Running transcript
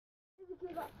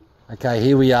Okay,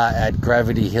 here we are at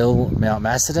Gravity Hill, Mt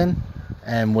Macedon,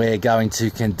 and we're going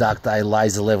to conduct a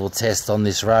laser level test on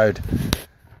this road,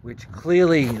 which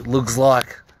clearly looks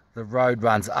like the road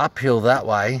runs uphill that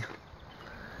way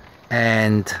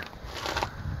and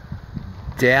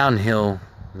downhill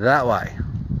that way.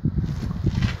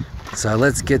 So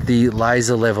let's get the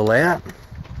laser level out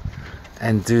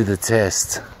and do the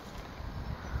test.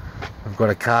 I've got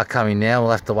a car coming now,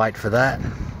 we'll have to wait for that.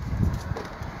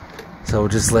 So we'll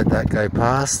just let that go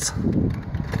past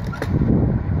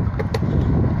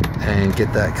and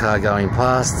get that car going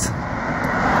past.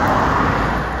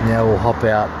 Now we'll hop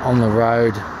out on the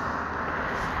road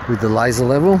with the laser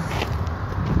level.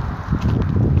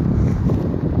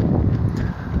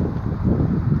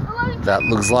 That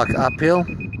looks like uphill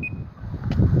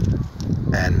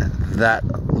and that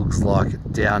looks like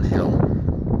downhill.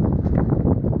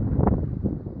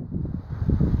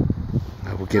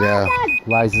 We'll get our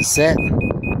laser set,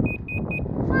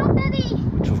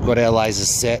 which we've got our laser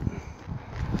set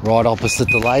right opposite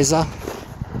the laser.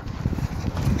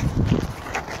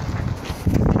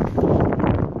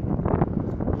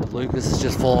 Lucas has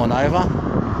just fallen over.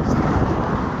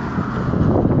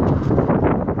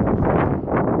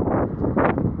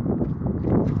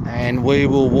 And we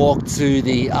will walk to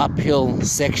the uphill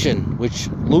section, which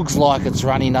looks like it's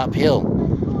running uphill,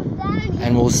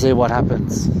 and we'll see what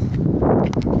happens.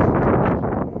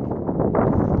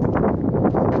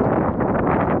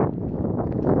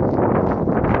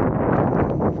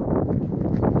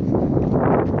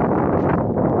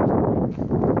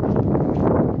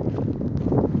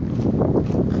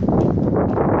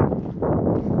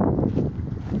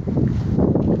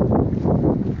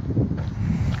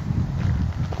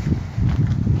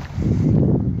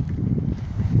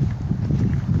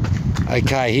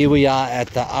 Okay, here we are at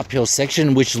the uphill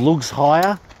section, which looks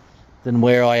higher than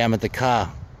where I am at the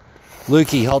car.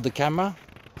 Lukey, hold the camera,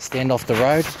 stand off the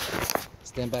road,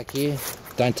 stand back here,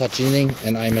 don't touch anything,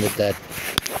 and aim it at Dad.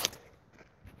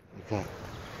 Okay.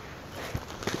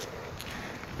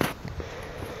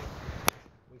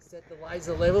 We set the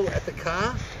laser level at the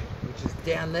car, which is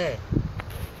down there.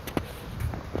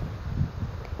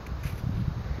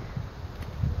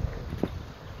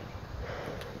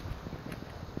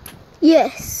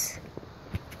 Yes.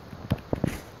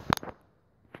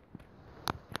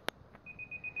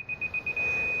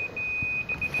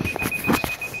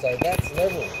 So that's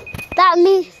level. That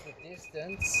means The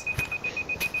distance.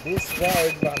 This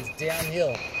road runs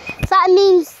downhill. that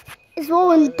means it's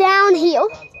rolling downhill,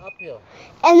 Runs uphill.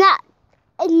 and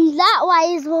that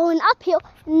way is rolling uphill,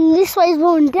 and this way is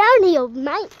rolling downhill,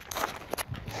 mate.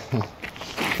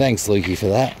 Thanks, Lukey, for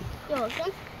that. You're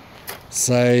welcome.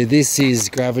 So this is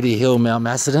Gravity Hill, Mt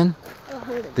Macedon.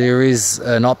 There is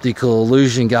an optical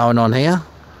illusion going on here.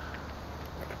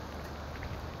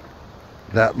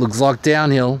 That looks like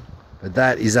downhill, but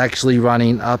that is actually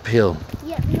running uphill.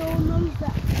 Yeah, we all know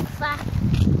that fact.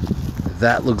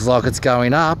 That looks like it's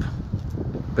going up,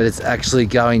 but it's actually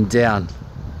going down.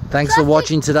 Thanks for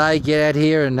watching today. Get out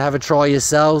here and have a try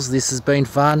yourselves. This has been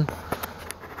fun.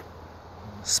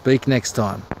 Speak next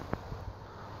time.